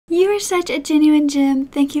You are such a genuine gem.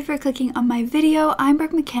 Thank you for clicking on my video. I'm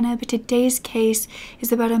Brooke McKenna, but today's case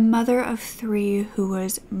is about a mother of 3 who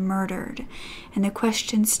was murdered. And the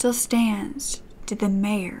question still stands, did the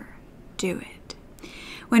mayor do it?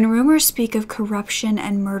 When rumors speak of corruption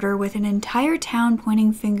and murder with an entire town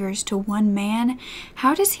pointing fingers to one man,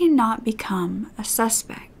 how does he not become a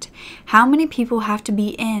suspect? How many people have to be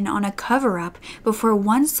in on a cover-up before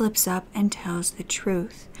one slips up and tells the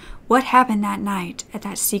truth? What happened that night at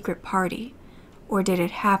that secret party? Or did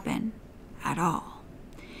it happen at all?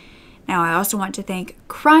 Now, I also want to thank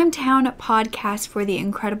Crime Town Podcast for the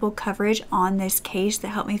incredible coverage on this case that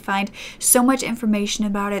helped me find so much information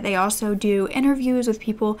about it. They also do interviews with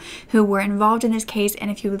people who were involved in this case,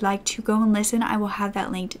 and if you would like to go and listen, I will have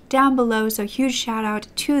that linked down below, so huge shout out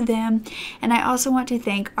to them. And I also want to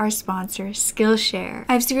thank our sponsor, Skillshare.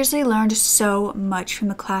 I've seriously learned so much from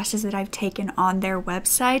the classes that I've taken on their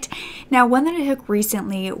website. Now, one that I took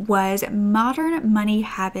recently was Modern Money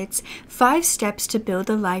Habits, 5 Steps to Build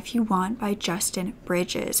the Life You Want by Justin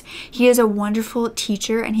Bridges. He is a wonderful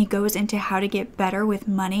teacher and he goes into how to get better with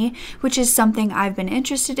money, which is something I've been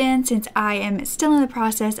interested in since I am still in the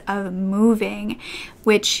process of moving,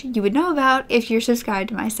 which you would know about if you're subscribed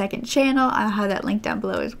to my second channel. I'll have that link down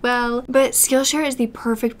below as well. But Skillshare is the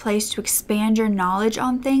perfect place to expand your knowledge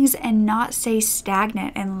on things and not stay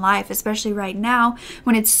stagnant in life, especially right now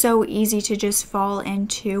when it's so easy to just fall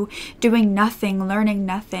into doing nothing, learning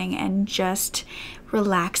nothing, and just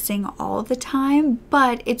relaxing all the time.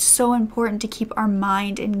 But it's so important to keep our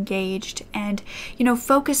mind engaged and,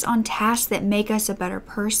 focus on tasks that make us a better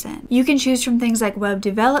person. You can choose from things like web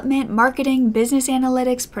development, marketing, business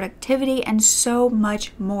analytics, productivity, and so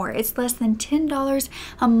much more. It's less than $10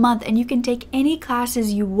 a month and you can take any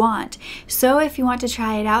classes you want. So if you want to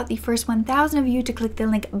try it out, the first 1,000 of you to click the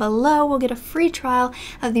link below will get a free trial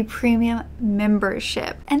of the premium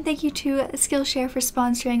membership. And thank you to Skillshare for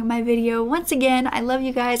sponsoring my video. Once again, I love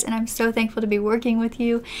you guys and I'm so thankful to be working with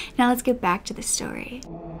you. Now let's get back to the story.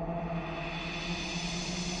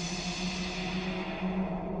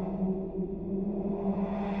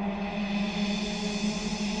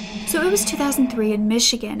 So it was 2003 in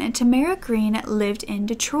Michigan, and Tamara Green lived in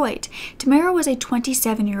Detroit. Tamara was a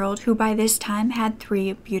 27-year-old who by this time had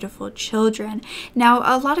 3 beautiful children. Now,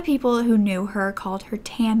 a lot of people who knew her called her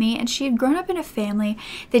Tammy, and she had grown up in a family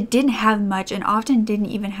that didn't have much and often didn't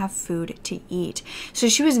even have food to eat. So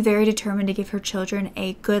she was very determined to give her children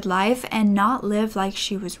a good life and not live like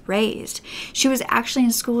she was raised. She was actually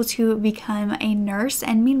in school to become a nurse,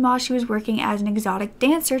 and meanwhile she was working as an exotic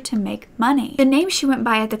dancer to make money. The name she went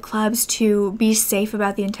by at the clubs to be safe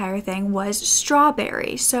about the entire thing was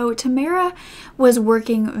Strawberry. So Tamara was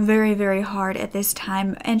working very, very hard at this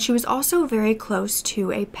time, and she was also very close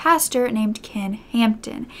to a pastor named Ken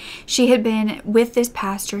Hampton. She had been with this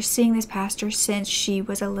pastor, seeing this pastor since she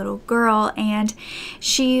was a little girl, and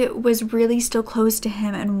she was really still close to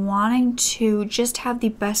him and wanting to just have the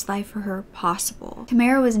best life for her possible.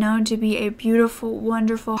 Tamara was known to be a beautiful,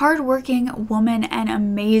 wonderful, hardworking woman and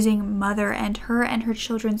amazing mother, and her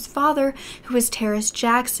children's father, who was Terrace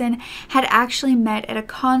Jackson, had actually met at a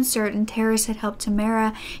concert, and Terrace had helped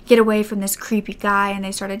Tamara get away from this creepy guy, and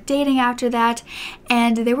they started dating after that,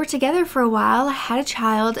 and they were together for a while, had a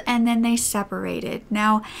child, and then they separated.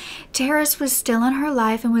 Now, Terrace was still in her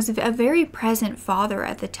life and was a very present father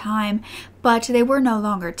at the time, but they were no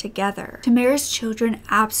longer together. Tamara's children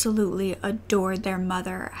absolutely adored their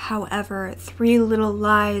mother. However, 3 little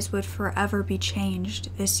lives would forever be changed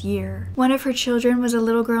this year. One of her children was a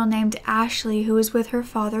little girl named Ashley who was with her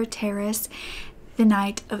father, Terrace, the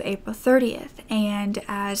night of April 30th. And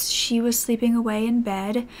as she was sleeping away in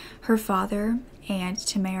bed, her father and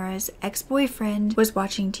Tamara's ex-boyfriend was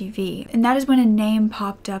watching TV. And that is when a name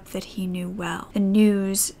popped up that he knew well. The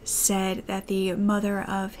news said that the mother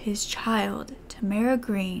of his child, Tamara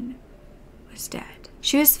Green, was dead.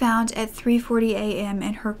 She was found at 3:40 a.m.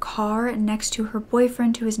 in her car next to her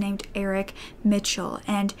boyfriend, who was named Eric Mitchell.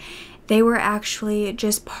 And they were actually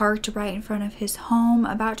just parked right in front of his home,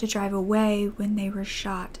 about to drive away when they were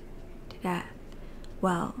shot to death.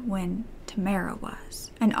 Well, when Tamara was.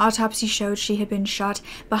 An autopsy showed she had been shot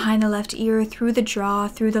behind the left ear, through the jaw,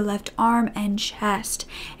 through the left arm, and chest.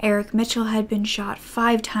 Eric Mitchell had been shot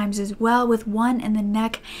 5 times as well, with 1 in the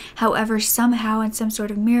neck. However, somehow, in some sort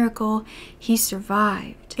of miracle, he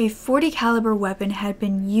survived. A .40 caliber weapon had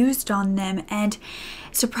been used on them, and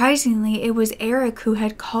surprisingly, it was Eric who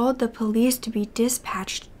had called the police to be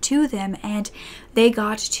dispatched to them, and they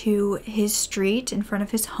got to his street in front of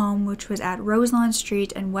his home, which was at Roselawn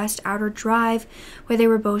Street and West Outer Drive, where they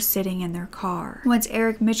were both sitting in their car. Once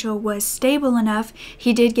Eric Mitchell was stable enough,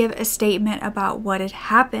 he did give a statement about what had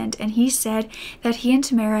happened, and he said that he and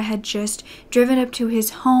Tamara had just driven up to his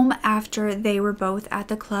home after they were both at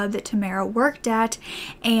the club that Tamara worked at,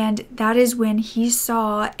 and that is when he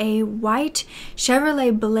saw a white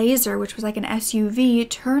Chevrolet Blazer, which was like an SUV,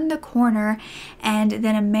 turn the corner, and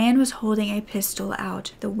then a man was holding a pistol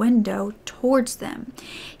out the window towards them.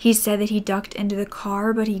 He said that he ducked into the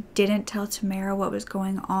car, but he didn't tell Tamara what was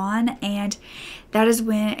going on, and that is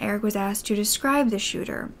when Eric was asked to describe the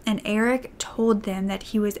shooter. And Eric told them that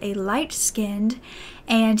he was a light-skinned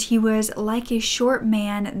and he was like a short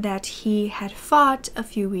man that he had fought a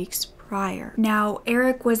few weeks prior. Now,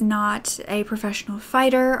 Eric was not a professional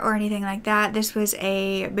fighter or anything like that. This was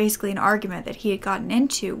basically an argument that he had gotten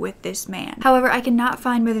into with this man. However, I cannot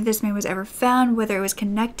find whether this man was ever found, whether it was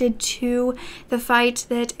connected to the fight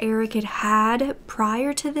that Eric had had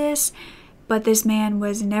prior to this, but this man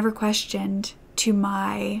was never questioned to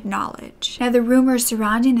my knowledge. Now, the rumors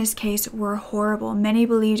surrounding this case were horrible. Many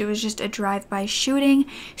believed it was just a drive-by shooting.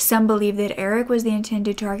 Some believed that Eric was the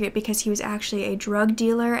intended target because he was actually a drug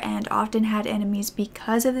dealer and often had enemies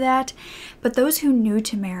because of that. But those who knew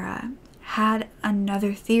Tamara had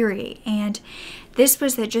another theory, and this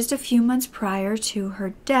was that just a few months prior to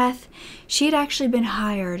her death, she had actually been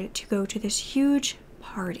hired to go to this huge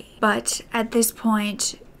party. But at this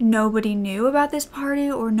point, nobody knew about this party,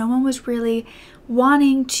 or no one was really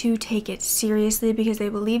wanting to take it seriously because they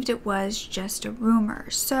believed it was just a rumor.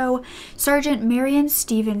 So Sergeant Marion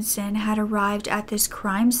Stevenson had arrived at this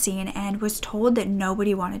crime scene and was told that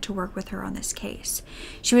nobody wanted to work with her on this case.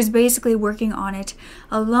 She was basically working on it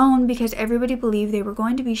alone because everybody believed they were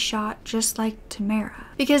going to be shot just like Tamara.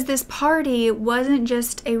 Because this party wasn't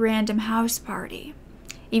just a random house party,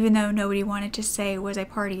 even though nobody wanted to say it was a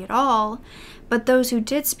party at all, but those who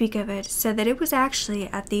did speak of it said that it was actually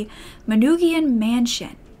at the Manoogian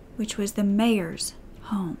Mansion, which was the mayor's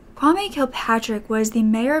home. Kwame Kilpatrick was the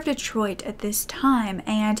mayor of Detroit at this time,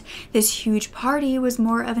 and this huge party was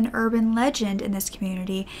more of an urban legend in this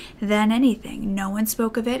community than anything. No one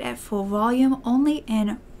spoke of it at full volume, only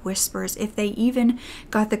in whispers, if they even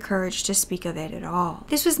got the courage to speak of it at all.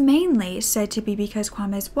 This was mainly said to be because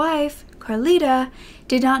Kwame's wife, Carlita,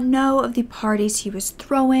 did not know of the parties he was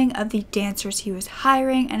throwing, of the dancers he was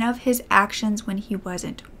hiring, and of his actions when he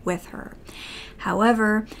wasn't with her.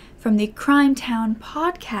 However, from the Crime Town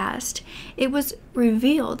podcast, it was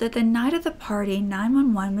revealed that the night of the party,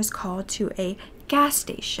 911 was called to a gas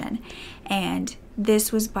station, and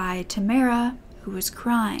this was by Tamara, who was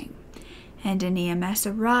crying. And an EMS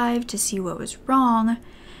arrived to see what was wrong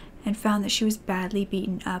and found that she was badly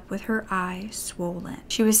beaten up with her eye swollen.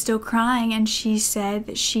 She was still crying, and she said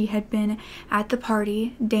that she had been at the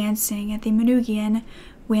party dancing at the Manoogian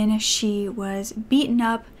when she was beaten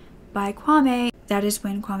up by Kwame. That is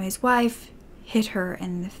when Kwame's wife hit her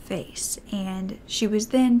in the face, and she was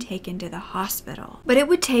then taken to the hospital. But it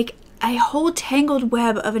would take a whole tangled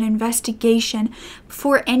web of an investigation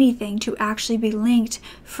before anything to actually be linked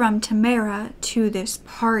from Tamara to this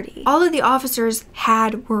party. All of the officers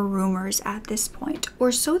had were rumors at this point,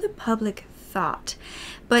 or so the public thought.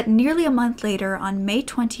 But nearly a month later, on May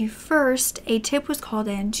 21st, a tip was called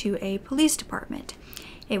in to a police department.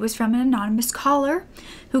 It was from an anonymous caller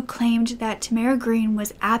who claimed that Tamara Green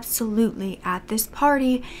was absolutely at this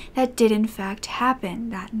party that did in fact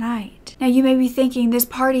happen that night. Now, you may be thinking, this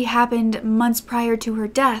party happened months prior to her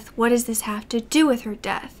death. What does this have to do with her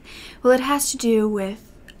death? Well, it has to do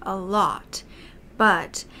with a lot.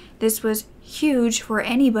 But this was huge for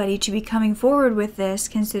anybody to be coming forward with this,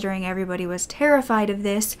 considering everybody was terrified of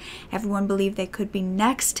this. Everyone believed they could be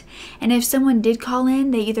next. And if someone did call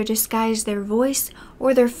in, they either disguised their voice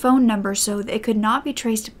or their phone number so that it could not be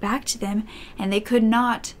traced back to them, and they could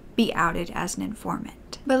not be outed as an informant.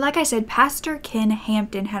 But like I said, Pastor Ken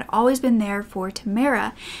Hampton had always been there for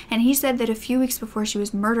Tamara, and he said that a few weeks before she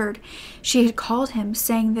was murdered, she had called him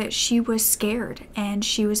saying that she was scared and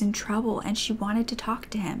she was in trouble and she wanted to talk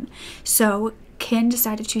to him. So Ken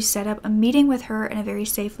decided to set up a meeting with her in a very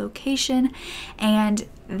safe location, and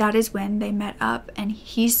that is when they met up, and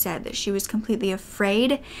he said that she was completely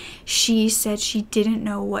afraid. She said she didn't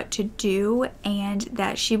know what to do and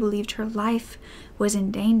that she believed her life was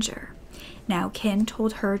in danger. Now, Ken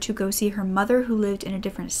told her to go see her mother, who lived in a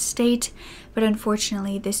different state, but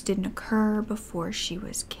unfortunately this didn't occur before she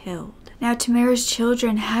was killed. Now, Tamara's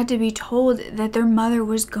children had to be told that their mother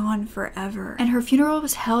was gone forever, and her funeral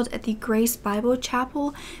was held at the Grace Bible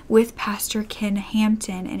Chapel with Pastor Ken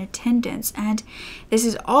Hampton in attendance. And this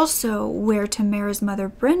is also where Tamara's mother,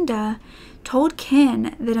 Brenda, told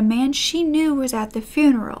Ken that a man she knew was at the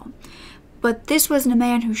funeral. But this wasn't a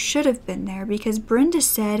man who should have been there, because Brenda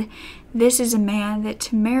said this is a man that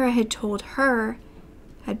Tamara had told her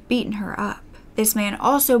had beaten her up. This man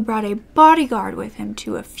also brought a bodyguard with him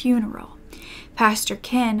to a funeral. Pastor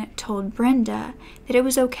Ken told Brenda that it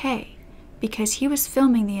was okay because he was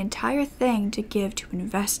filming the entire thing to give to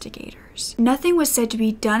investigators. Nothing was said to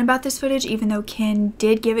be done about this footage, even though Ken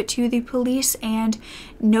did give it to the police, and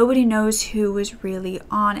nobody knows who was really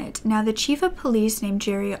on it. Now, the chief of police, named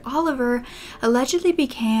Jerry Oliver, allegedly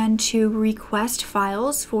began to request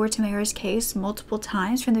files for Tamara's case multiple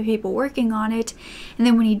times from the people working on it, and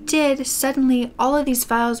then when he did, suddenly all of these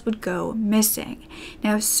files would go missing.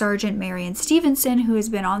 Now, Sergeant Marion Stevenson, who has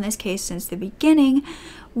been on this case since the beginning,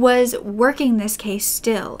 was working this case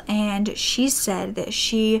still, and she said that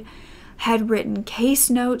she had written case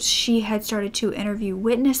notes, she had started to interview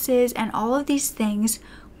witnesses, and all of these things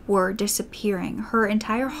were disappearing. Her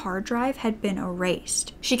entire hard drive had been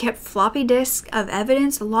erased. She kept floppy disks of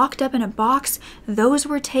evidence locked up in a box. Those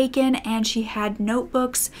were taken, and she had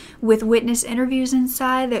notebooks with witness interviews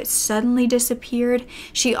inside that suddenly disappeared.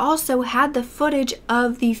 She also had the footage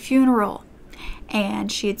of the funeral, and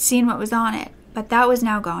she had seen what was on it, but that was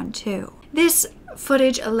now gone too. This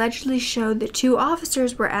footage allegedly showed that 2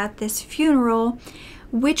 officers were at this funeral,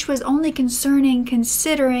 which was only concerning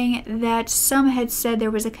considering that some had said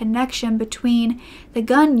there was a connection between the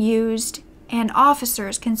gun used and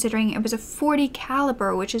officers, considering it was a .40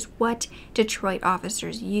 caliber, which is what Detroit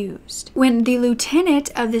officers used. When the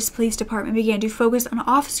lieutenant of this police department began to focus on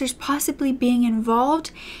officers possibly being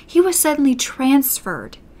involved, he was suddenly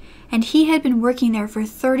transferred, and he had been working there for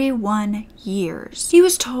 31 years. He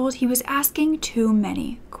was told he was asking too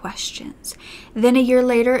many questions. Then a year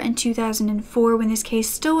later, in 2004, when this case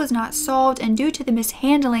still was not solved, and due to the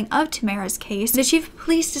mishandling of Tamara's case, the chief of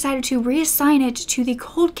police decided to reassign it to the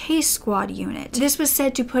Cold Case Squad unit. This was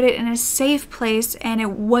said to put it in a safe place, and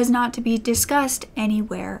it was not to be discussed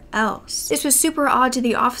anywhere else. This was super odd to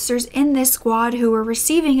the officers in this squad who were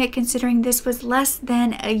receiving it, considering this was less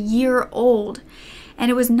than a year old. And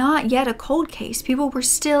it was not yet a cold case. People were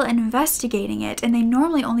still investigating it, and they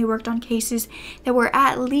normally only worked on cases that were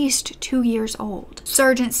at least 2 years old.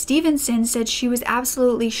 Sergeant Stevenson said she was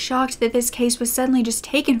absolutely shocked that this case was suddenly just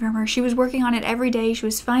taken from her. She was working on it every day, she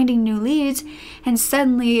was finding new leads, and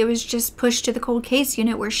suddenly it was just pushed to the cold case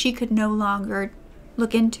unit where she could no longer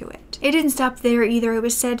look into it. It didn't stop there either. It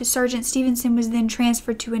was said Sergeant Stevenson was then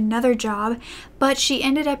transferred to another job, but she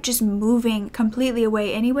ended up just moving completely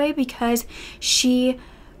away anyway because she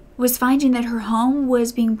was finding that her home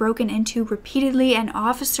was being broken into repeatedly, and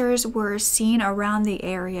officers were seen around the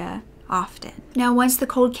area often. Now, once the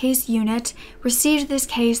cold case unit received this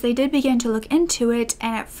case, they did begin to look into it,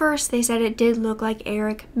 and at first they said it did look like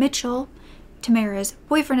Eric Mitchell, Tamara's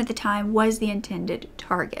boyfriend at the time, was the intended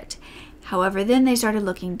target. However, then they started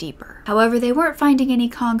looking deeper. However, they weren't finding any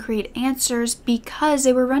concrete answers because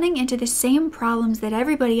they were running into the same problems that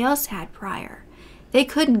everybody else had prior. They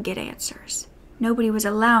couldn't get answers. Nobody was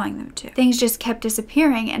allowing them to. Things just kept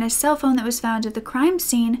disappearing, and a cell phone that was found at the crime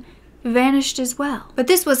scene vanished as well. But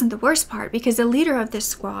this wasn't the worst part, because the leader of this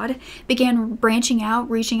squad began branching out,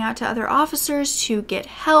 reaching out to other officers to get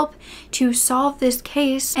help to solve this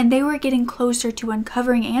case, and they were getting closer to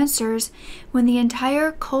uncovering answers when the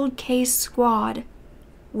entire cold case squad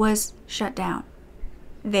was shut down.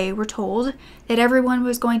 They were told that everyone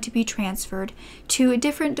was going to be transferred to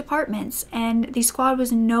different departments, and the squad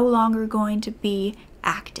was no longer going to be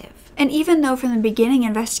active. And even though from the beginning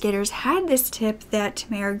investigators had this tip that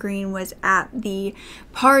Tamara Green was at the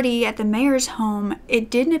party at the mayor's home, it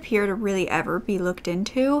didn't appear to really ever be looked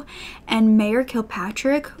into, and Mayor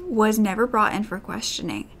Kilpatrick was never brought in for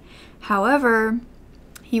questioning. However,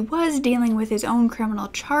 he was dealing with his own criminal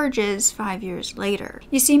charges 5 years later.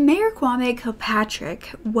 You see, Mayor Kwame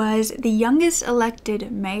Kilpatrick was the youngest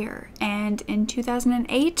elected mayor, and in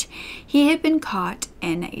 2008, he had been caught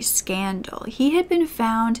in a scandal. He had been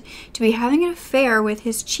found to be having an affair with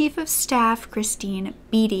his chief of staff, Christine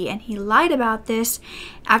Beatty, and he lied about this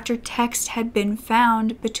after text had been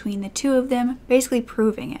found between the two of them, basically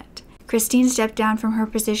proving it. Christine stepped down from her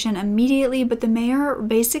position immediately, but the mayor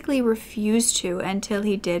basically refused to until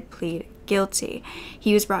he did plead guilty.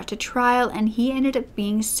 He was brought to trial and he ended up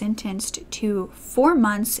being sentenced to 4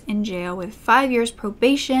 months in jail with 5 years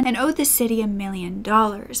probation and owed the city $1 million.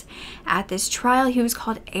 At this trial, he was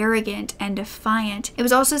called arrogant and defiant. It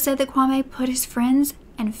was also said that Kwame put his friends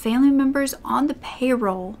and family members on the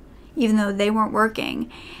payroll even though they weren't working,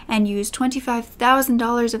 and used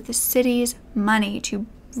 $25,000 of the city's money to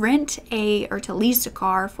rent or to lease a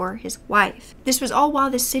car for his wife. This was all while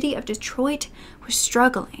the city of Detroit was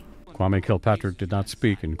struggling. Kwame Kilpatrick did not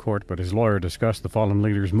speak in court, but his lawyer discussed the fallen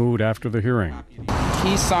leader's mood after the hearing.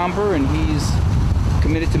 He's somber and he's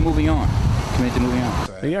committed to moving on.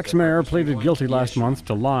 The ex-mayor pleaded guilty last month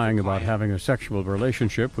to lying about having a sexual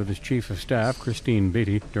relationship with his chief of staff, Christine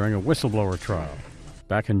Beatty, during a whistleblower trial.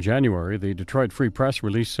 Back in January, the Detroit Free Press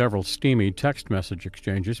released several steamy text message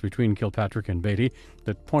exchanges between Kilpatrick and Beatty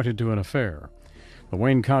that pointed to an affair. The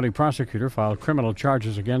Wayne County prosecutor filed criminal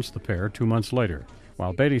charges against the pair 2 months later.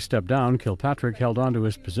 While Beatty stepped down, Kilpatrick held on to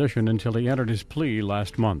his position until he entered his plea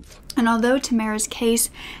last month. And although Tamara's case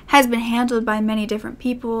has been handled by many different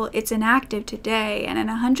people, it's inactive today, and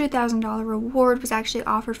a $100,000 reward was actually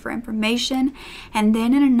offered for information, and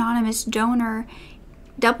then an anonymous donor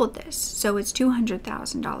doubled this, so it's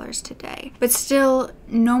 $200,000 today. But still,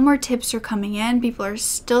 no more tips are coming in. People are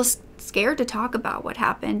still scared to talk about what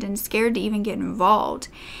happened and scared to even get involved.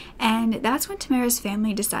 And that's when Tamara's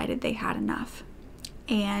family decided they had enough.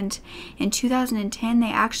 And in 2010,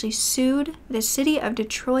 they actually sued the city of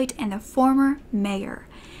Detroit and the former mayor,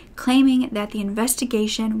 claiming that the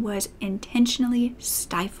investigation was intentionally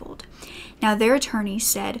stifled. Now, their attorney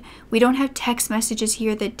said, "We don't have text messages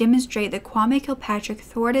here that demonstrate that Kwame Kilpatrick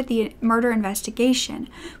thwarted the murder investigation.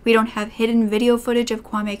 We don't have hidden video footage of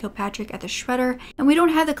Kwame Kilpatrick at the shredder, and we don't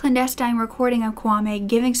have the clandestine recording of Kwame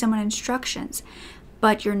giving someone instructions.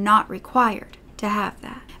 But you're not required to have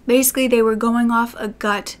that." Basically, they were going off a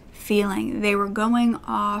gut feeling. They were going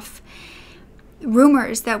off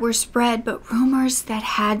rumors that were spread, but rumors that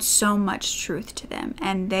had so much truth to them,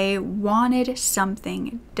 and they wanted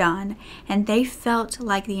something done, and they felt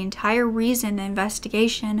like the entire reason the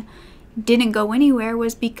investigation didn't go anywhere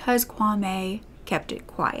was because Kwame kept it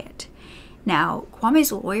quiet. Now,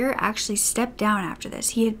 Kwame's lawyer actually stepped down after this.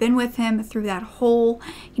 He had been with him through that whole,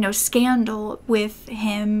 scandal with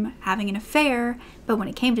him having an affair, but when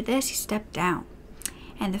it came to this, he stepped down.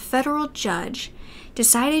 And the federal judge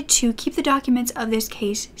decided to keep the documents of this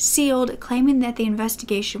case sealed, claiming that the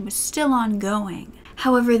investigation was still ongoing.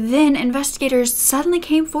 However, then investigators suddenly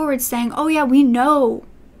came forward saying, "Oh yeah, we know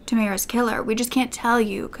Tamara's killer. We just can't tell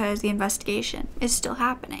you because the investigation is still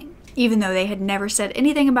happening." Even though they had never said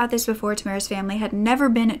anything about this before, Tamara's family had never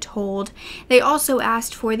been told. They also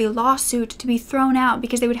asked for the lawsuit to be thrown out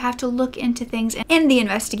because they would have to look into things in the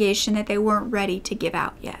investigation that they weren't ready to give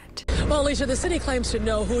out yet. Well, Alicia, the city claims to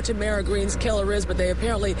know who Tamara Green's killer is, but they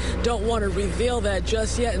apparently don't want to reveal that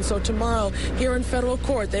just yet. And so tomorrow, here in federal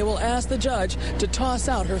court, they will ask the judge to toss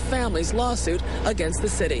out her family's lawsuit against the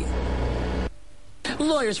city.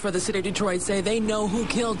 Lawyers for the city of Detroit say they know who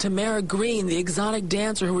killed Tamara Green, the exotic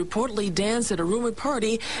dancer who reportedly danced at a rumored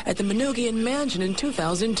party at the Manoogian Mansion in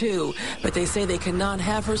 2002. But they say they cannot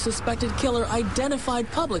have her suspected killer identified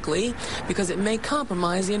publicly because it may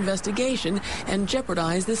compromise the investigation and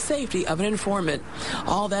jeopardize the safety of an informant.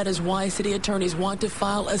 All that is why city attorneys want to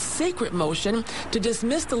file a secret motion to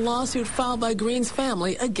dismiss the lawsuit filed by Green's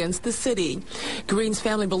family against the city. Green's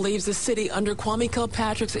family believes the city under Kwame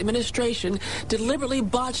Kilpatrick's administration deliberately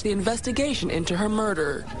botched the investigation into her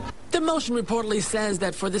murder. The motion reportedly says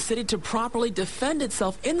that for the city to properly defend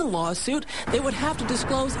itself in the lawsuit, they would have to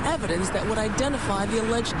disclose evidence that would identify the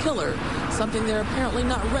alleged killer, something they're apparently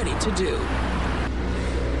not ready to do.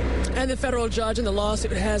 And the federal judge in the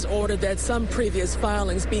lawsuit has ordered that some previous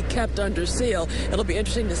filings be kept under seal. It'll be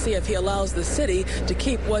interesting to see if he allows the city to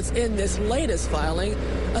keep what's in this latest filing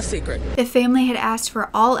a secret. The family had asked for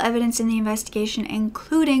all evidence in the investigation,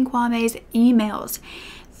 including Kwame's emails,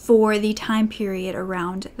 for the time period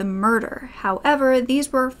around the murder. However,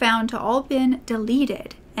 these were found to all been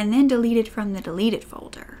deleted, and then deleted from the deleted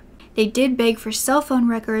folder. They did beg for cell phone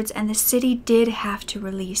records, and the city did have to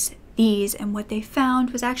release these, and what they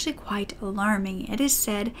found was actually quite alarming. It is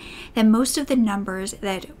said that most of the numbers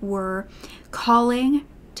that were calling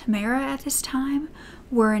Tamara at this time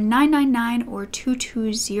were 999 or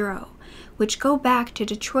 220, which go back to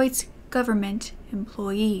Detroit's government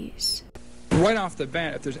employees. Right off the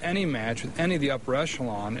bat, if there's any match with any of the upper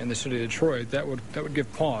echelon in the city of Detroit, that would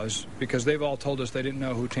give pause, because they've all told us they didn't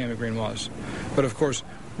know who Tamara Green was. But of course,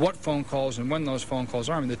 what phone calls and when those phone calls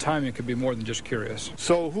are, the timing could be more than just curious.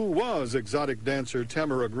 So who was exotic dancer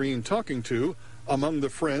Tamara Green talking to among the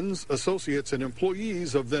friends, associates, and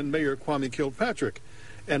employees of then-Mayor Kwame Kilpatrick?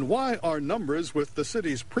 And why are numbers with the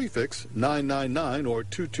city's prefix 999 or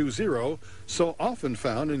 220 so often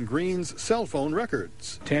found in Green's cell phone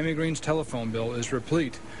records? Tammy Green's telephone bill is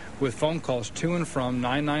replete with phone calls to and from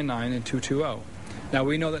 999 and 220. Now,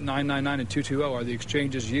 we know that 999 and 220 are the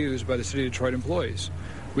exchanges used by the City of Detroit employees.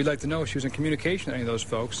 We'd like to know if she was in communication with any of those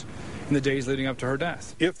folks in the days leading up to her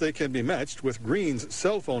death. If they can be matched with Green's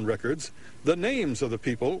cell phone records, the names of the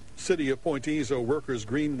people, city appointees or workers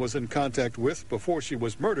Green was in contact with before she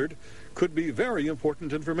was murdered, could be very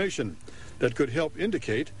important information that could help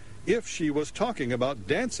indicate if she was talking about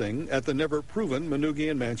dancing at the never-proven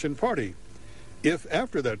Manoogian Mansion party. If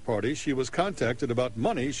after that party she was contacted about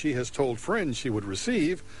money she has told friends she would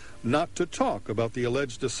receive, not to talk about the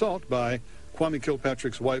alleged assault by Kwame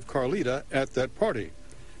Kilpatrick's wife Carlita at that party.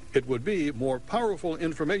 It would be more powerful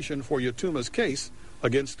information for Yatuma's case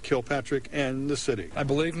against Kilpatrick and the city. I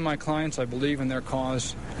believe in my clients, I believe in their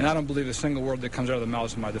cause, and I don't believe a single word that comes out of the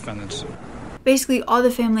mouths of my defendants. Basically, all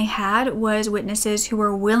the family had was witnesses who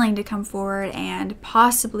were willing to come forward and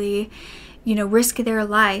possibly, risk their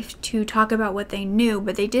life to talk about what they knew.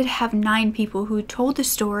 But they did have 9 people who told the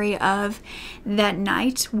story of that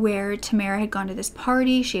night where Tamara had gone to this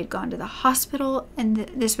party, she had gone to the hospital, and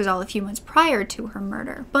this was all a few months prior to her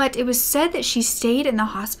murder. But it was said that she stayed in the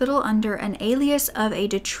hospital under an alias of a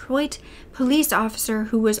Detroit police officer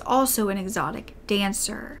who was also an exotic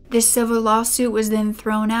dancer. This civil lawsuit was then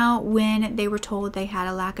thrown out when they were told they had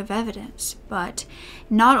a lack of evidence. But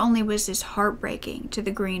not only was this heartbreaking to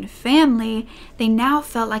the Green family, they now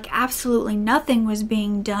felt like absolutely nothing was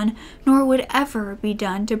being done, nor would ever be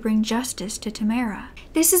done, to bring justice to Tamara.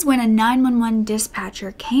 This is when a 911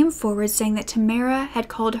 dispatcher came forward saying that Tamara had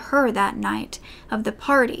called her that night of the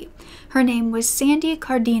party. Her name was Sandy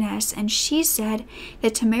Cardenas, and she said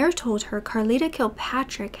that Tamara told her Carlita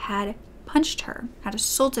Kilpatrick had punched her, had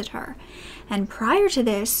assaulted her. And prior to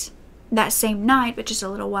this, that same night, but just a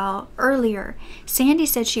little while earlier, Sandy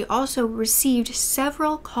said she also received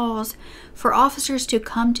several calls for officers to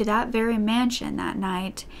come to that very mansion that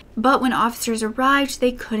night. But when officers arrived,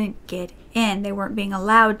 they couldn't get in. They weren't being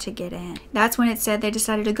allowed to get in. That's when it said they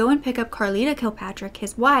decided to go and pick up Carlita Kilpatrick,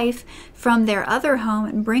 his wife, from their other home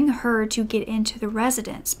and bring her to get into the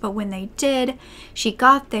residence. But when they did, she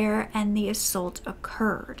got there and the assault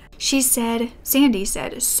occurred. Sandy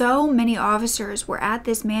said, so many officers were at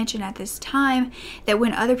this mansion at this time that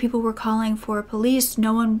when other people were calling for police,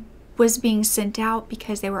 no one was being sent out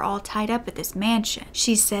because they were all tied up at this mansion.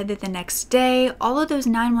 She said that the next day, all of those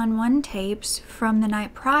 911 tapes from the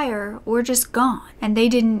night prior were just gone, and they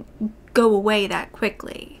didn't go away that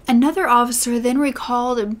quickly. Another officer then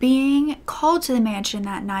recalled being called to the mansion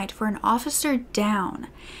that night for an officer down.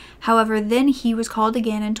 However, then he was called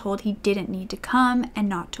again and told he didn't need to come and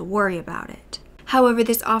not to worry about it. However,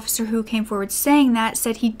 this officer who came forward saying that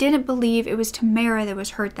said he didn't believe it was Tamara that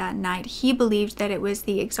was hurt that night. He believed that it was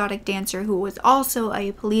the exotic dancer who was also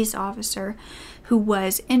a police officer who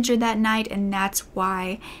was injured that night, and that's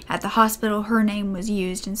why at the hospital her name was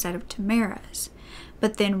used instead of Tamara's.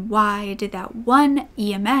 But then why did that one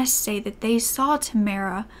EMS say that they saw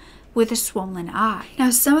Tamara with a swollen eye?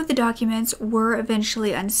 Now, some of the documents were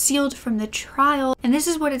eventually unsealed from the trial, and this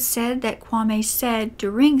is what it said that Kwame said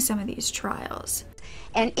during some of these trials.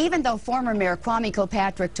 And even though former Mayor Kwame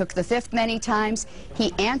Kilpatrick took the fifth many times,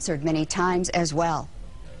 he answered many times as well.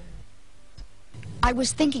 I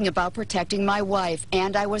was thinking about protecting my wife,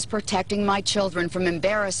 and I was protecting my children from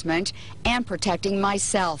embarrassment and protecting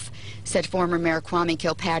myself, said former Mayor Kwame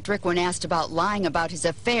Kilpatrick when asked about lying about his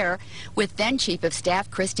affair with then Chief of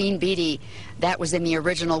Staff Christine Beatty. That was in the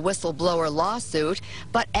original whistleblower lawsuit,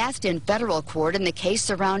 but asked in federal court in the case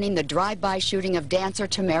surrounding the drive-by shooting of dancer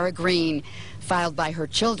Tamara Green, filed by her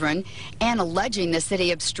children, and alleging the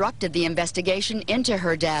city obstructed the investigation into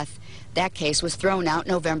her death. That case was thrown out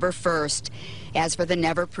November 1st. As for the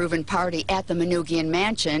never-proven party at the Manoogian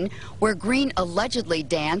Mansion, where Green allegedly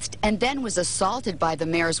danced and then was assaulted by the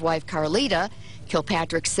mayor's wife, Carlita,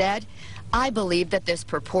 Kilpatrick said, I believe that this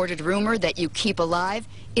purported rumor that you keep alive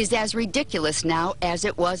is as ridiculous now as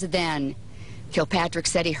it was then. Kilpatrick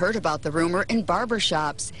said he heard about the rumor in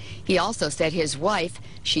barbershops. He also said his wife,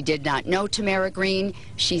 she did not know Tamara Green.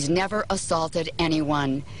 She's never assaulted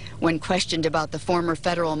anyone. When questioned about the former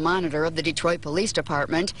federal monitor of the Detroit Police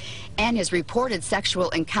Department and his reported sexual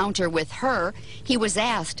encounter with her, he was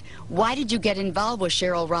asked, why did you get involved with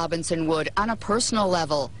Cheryl Robinson Wood on a personal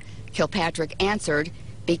level? Kilpatrick answered,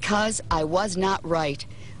 because I was not right.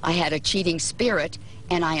 I had a cheating spirit,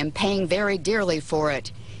 and I am paying very dearly for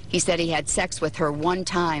it. He said he had sex with her one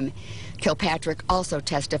time. Kilpatrick also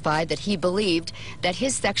testified that he believed that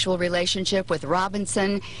his sexual relationship with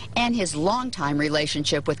Robinson and his longtime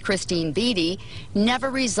relationship with Christine Beatty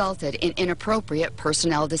never resulted in inappropriate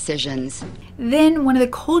personnel decisions. Then one of the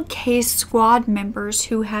cold case squad members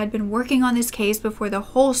who had been working on this case before the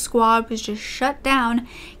whole squad was just shut down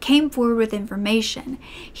came forward with information.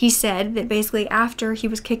 He said that basically after he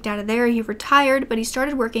was kicked out of there, he retired, but he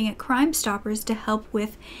started working at Crime Stoppers to help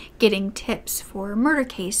with getting tips for murder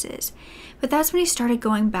cases. But that's when he started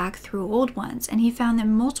going back through old ones, and he found that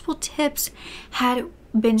multiple tips had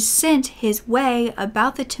been sent his way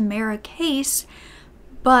about the Tamara case,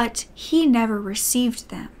 but he never received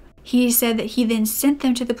them. He said that he then sent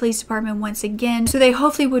them to the police department once again, so they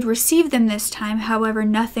hopefully would receive them this time. However,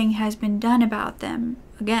 nothing has been done about them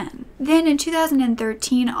again. Then in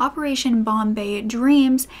 2013, Operation Bombay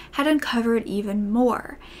Dreams had uncovered even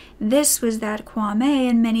more. This was that Kwame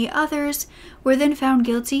and many others were then found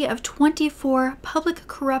guilty of 24 public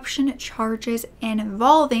corruption charges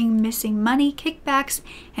involving missing money, kickbacks,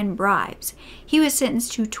 and bribes. He was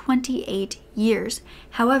sentenced to 28 years.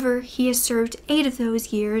 However, he has served 8 of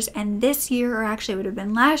those years, and this year, or actually it would have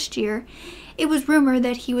been last year, it was rumored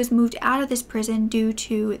that he was moved out of this prison due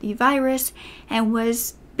to the virus and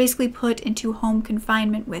was basically put into home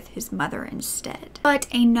confinement with his mother instead. But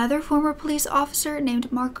another former police officer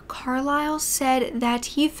named Mark Carlisle said that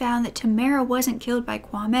he found that Tamara wasn't killed by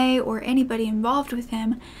Kwame or anybody involved with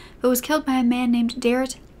him, but was killed by a man named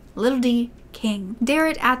Darrett Little D King.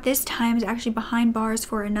 Darrett at this time is actually behind bars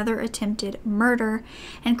for another attempted murder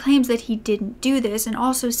and claims that he didn't do this, and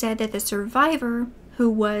also said that the survivor, who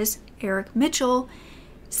was Eric Mitchell,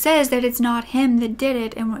 says that it's not him that did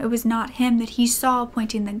it, and it was not him that he saw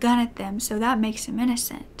pointing the gun at them, so that makes him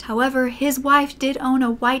innocent. However, his wife did own a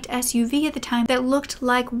white SUV at the time that looked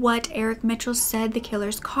like what Eric Mitchell said the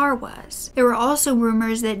killer's car was. There were also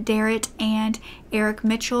rumors that Darrett and Eric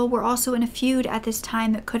Mitchell were also in a feud at this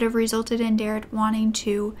time that could have resulted in Darrett wanting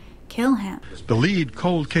to kill him. The lead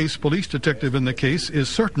cold case police detective in the case is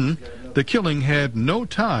certain the killing had no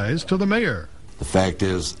ties to the mayor. The fact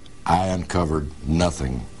is, I uncovered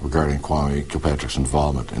nothing regarding Kwame Kilpatrick's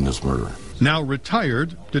involvement in this murder. Now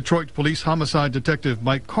retired, Detroit Police Homicide Detective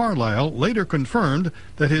Mike Carlisle later confirmed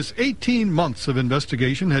that his 18 months of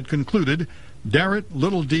investigation had concluded Darrett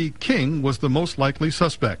Little D King was the most likely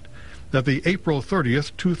suspect, that the April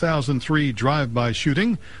 30th, 2003 drive-by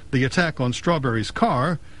shooting, the attack on Strawberry's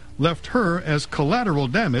car, left her as collateral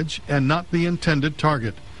damage and not the intended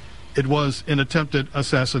target. It was an attempted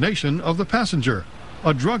assassination of the passenger,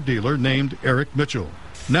 a drug dealer named Eric Mitchell.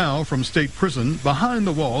 Now from state prison behind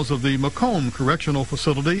the walls of the Macomb Correctional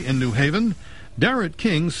Facility in New Haven, Darrett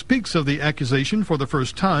King speaks of the accusation for the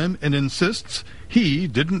first time and insists he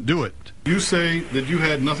didn't do it. You say that you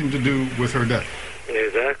had nothing to do with her death.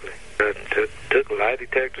 Exactly. I took lie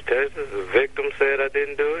detector tests. The victim said I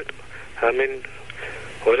didn't do it. I mean,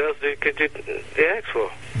 what else could you ask for?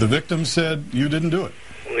 The victim said you didn't do it.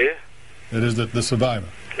 Yeah. That is the survivor.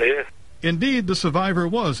 Yeah. Indeed, the survivor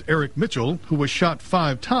was Eric Mitchell, who was shot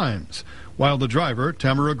 5 times, while the driver,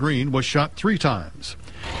 Tamara Green, was shot 3 times.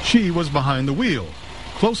 She was behind the wheel,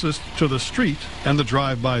 closest to the street and the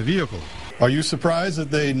drive-by vehicle. Are you surprised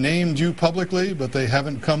that they named you publicly, but they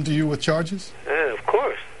haven't come to you with charges? Yeah, of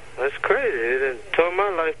course. That's crazy. It tore my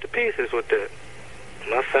life to pieces with that.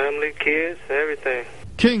 My family, kids, everything.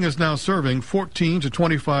 King is now serving 14 to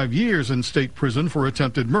 25 years in state prison for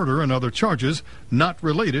attempted murder and other charges not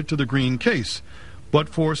related to the Green case. But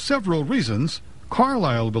for several reasons,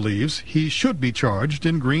 Carlisle believes he should be charged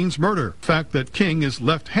in Green's murder. The fact that King is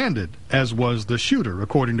left-handed, as was the shooter,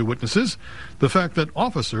 according to witnesses. The fact that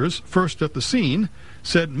officers, first at the scene,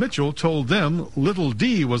 said Mitchell told them Little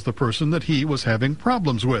D was the person that he was having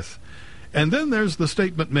problems with. And then there's the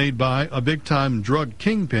statement made by a big-time drug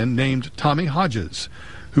kingpin named Tommy Hodges,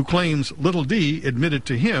 who claims Little D admitted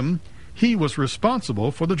to him he was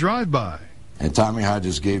responsible for the drive-by. And Tommy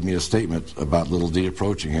Hodges gave me a statement about Little D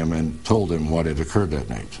approaching him and told him what had occurred that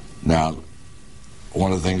night. Now,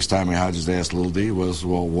 one of the things Tommy Hodges asked Little D was,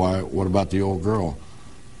 well, what about the old girl?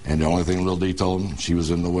 And the only thing Little D told him, she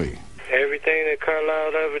was in the way. Everything that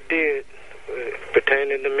Carlisle ever did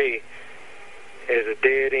pertaining to me is a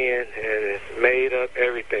dead end, and it's made up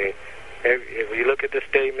everything. If you look at the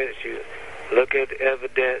statements, you look at the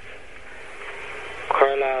evidence,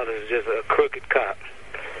 Carlisle is just a crooked cop,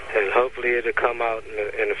 and hopefully it'll come out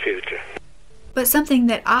in the future. But something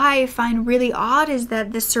that I find really odd is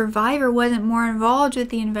that the survivor wasn't more involved with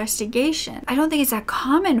the investigation. I don't think it's that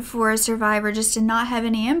common for a survivor just to not have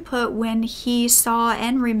any input when he saw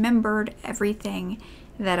and remembered everything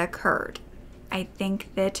that occurred. I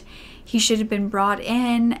think that he should have been brought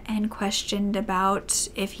in and questioned about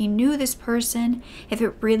if he knew this person, if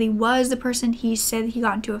it really was the person he said he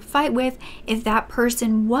got into a fight with, if that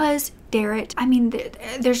person was Darrett. I mean,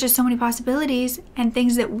 there's just so many possibilities and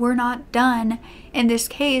things that were not done in this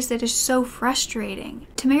case that is so frustrating.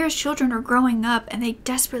 Tamara's children are growing up and they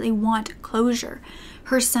desperately want closure.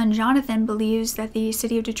 Her son Jonathan believes that the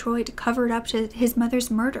city of Detroit covered up his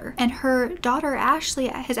mother's murder, and her daughter Ashley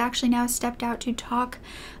has actually now stepped out to talk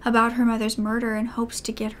about her mother's murder in hopes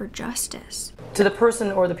to get her justice. To the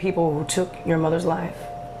person or the people who took your mother's life,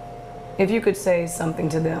 if you could say something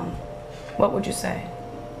to them, what would you say?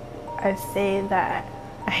 I'd say that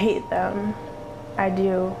I hate them. I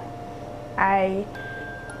do. I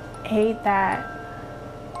hate that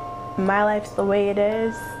my life's the way it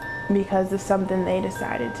is because of something they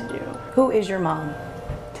decided to do. Who is your mom?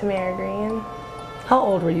 Tamara Green. How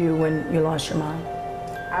old were you when you lost your mom?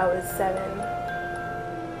 I was 7.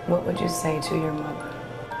 What would you say to your mother?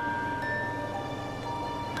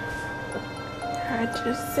 I'd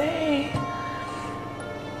just say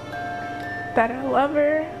that I love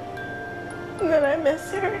her and that I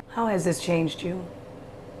miss her. How has this changed you?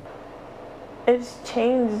 It's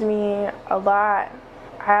changed me a lot.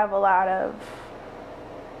 I have a lot of,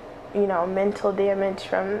 mental damage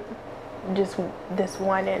from just this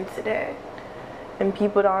one incident. And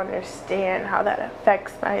people don't understand how that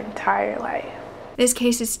affects my entire life. This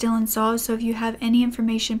case is still unsolved, so if you have any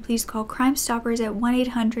information, please call Crime Stoppers at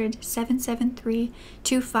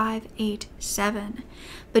 1-800-773-2587.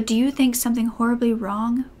 But do you think something horribly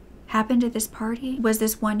wrong happened at this party? Was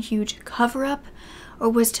this one huge cover-up? Or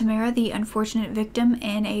was Tamara the unfortunate victim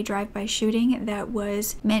in a drive-by shooting that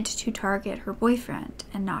was meant to target her boyfriend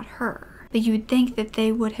and not her? But you would think that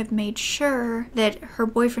they would have made sure that her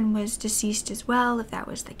boyfriend was deceased as well if that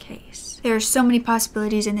was the case. There are so many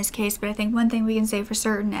possibilities in this case, but I think one thing we can say for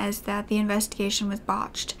certain is that the investigation was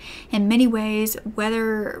botched. In many ways,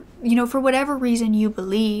 whether, for whatever reason you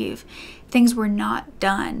believe, things were not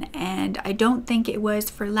done. And I don't think it was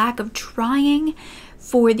for lack of trying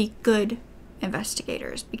for the good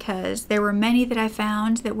investigators, because there were many that I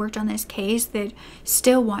found that worked on this case that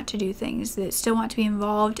still want to do things, that still want to be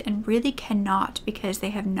involved and really cannot because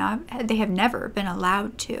they have never been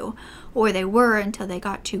allowed to, or they were until they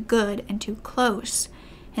got too good and too close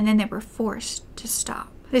and then they were forced to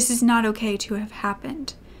stop. This is not okay to have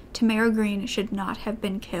happened. Tamara Green should not have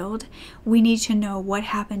been killed. We need to know what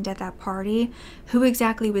happened at that party, who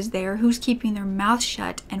exactly was there, who's keeping their mouth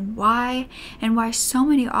shut, and why so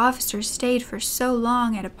many officers stayed for so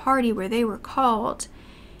long at a party where they were called,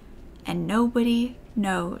 and nobody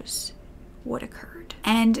knows what occurred.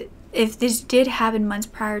 And if this did happen months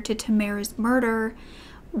prior to Tamara's murder,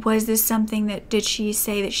 was this something that, did she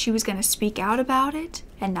say that she was going to speak out about it,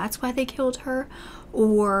 and that's why they killed her?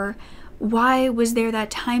 Or why was there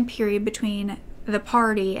that time period between the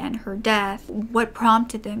party and her death? What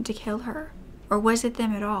prompted them to kill her? Or was it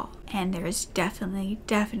them at all? And there is definitely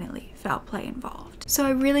foul play involved. So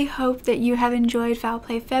I really hope that you have enjoyed Foul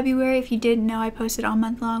Play February. If you didn't know, I posted all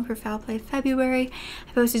month long for Foul Play February.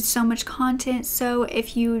 I posted so much content, so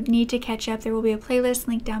if you need to catch up, there will be a playlist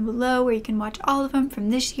linked down below where you can watch all of them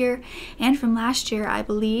from this year and from last year, I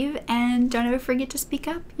believe. And don't ever forget to speak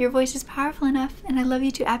up. Your voice is powerful enough, and I love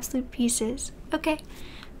you to absolute pieces. Okay,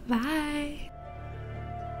 bye.